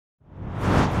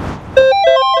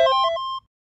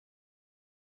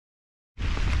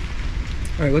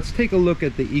All right, let's take a look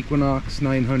at the Equinox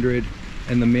 900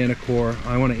 and the Manticore.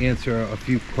 I want to answer a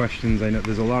few questions. I know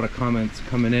there's a lot of comments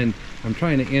coming in. I'm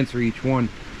trying to answer each one,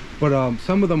 but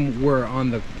some of them were on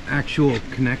the actual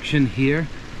connection here.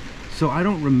 So I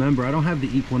don't remember. I don't have the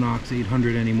Equinox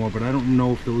 800 anymore, but I don't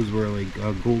know if those were like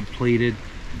gold plated.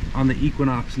 On the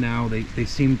Equinox now, they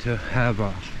seem to have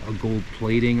a gold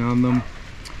plating on them.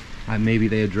 Maybe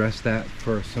they addressed that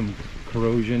for some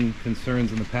corrosion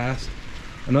concerns in the past.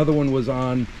 Another one was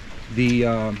on the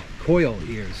coil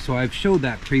ears. So I've showed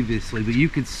that previously, but you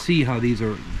could see how these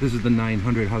are, this is the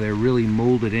 900, how they're really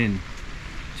molded in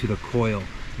to the coil.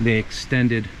 They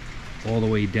extended all the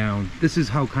way down. This is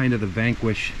how kind of the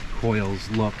Vanquish coils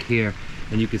look here,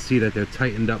 and you can see that they're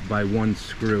tightened up by one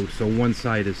screw, so one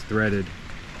side is threaded.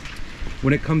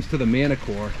 When it comes to the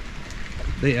Manticore,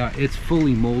 it's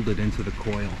fully molded into the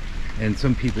coil. And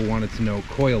some people wanted to know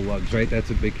coil lugs, right?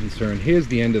 That's a big concern. Here's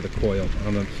the end of the coil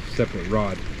on a separate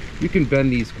rod. You can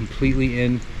bend these completely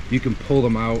in. You can pull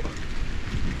them out.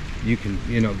 You can,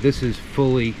 you know, this is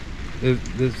fully,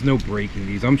 there's no breaking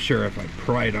these. I'm sure if I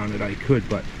pried on it, I could,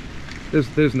 but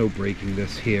there's no breaking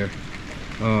this here.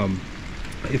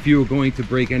 If you were going to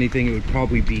break anything, it would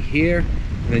probably be here.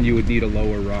 And then you would need a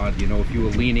lower rod. You know, if you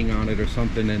were leaning on it or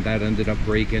something and that ended up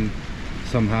breaking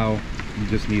somehow, you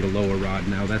just need a lower rod.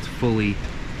 Now that's fully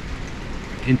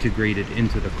integrated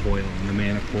into the coil in the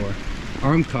Manticore.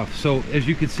 Arm cuff. So as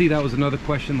you can see, that was another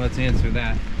question. Let's answer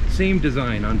that. Same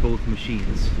design on both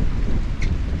machines.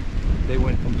 They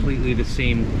went completely the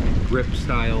same grip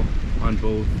style on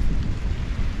both.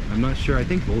 I'm not sure. I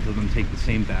think both of them take the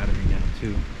same battery now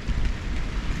too.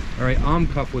 All right, arm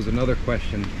cuff was another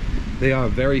question. They are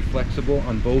very flexible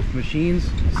on both machines.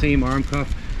 Same arm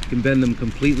cuff. You can bend them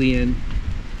completely in.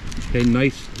 Okay,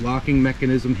 nice locking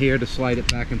mechanism here to slide it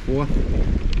back and forth.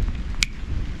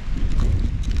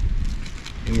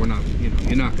 And we're not, you know,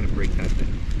 you're not going to break that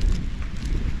thing.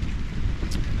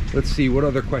 Let's see, what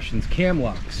other questions? Cam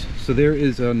locks. So there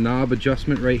is a knob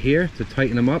adjustment right here to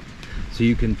tighten them up. So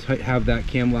you can have that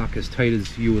cam lock as tight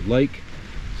as you would like.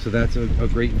 So that's a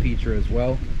great feature as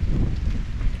well.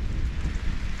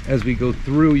 As we go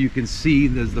through, you can see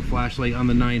there's the flashlight on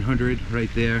the 900 right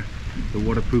there. The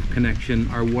waterproof connection.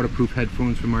 Our waterproof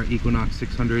headphones from our Equinox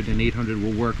 600 and 800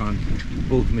 will work on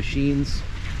both machines.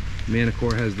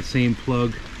 Manticore has the same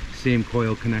plug, same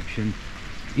coil connection.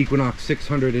 Equinox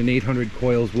 600 and 800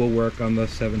 coils will work on the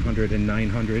 700 and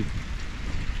 900.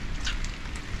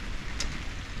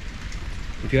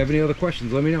 If you have any other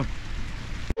questions, let me know.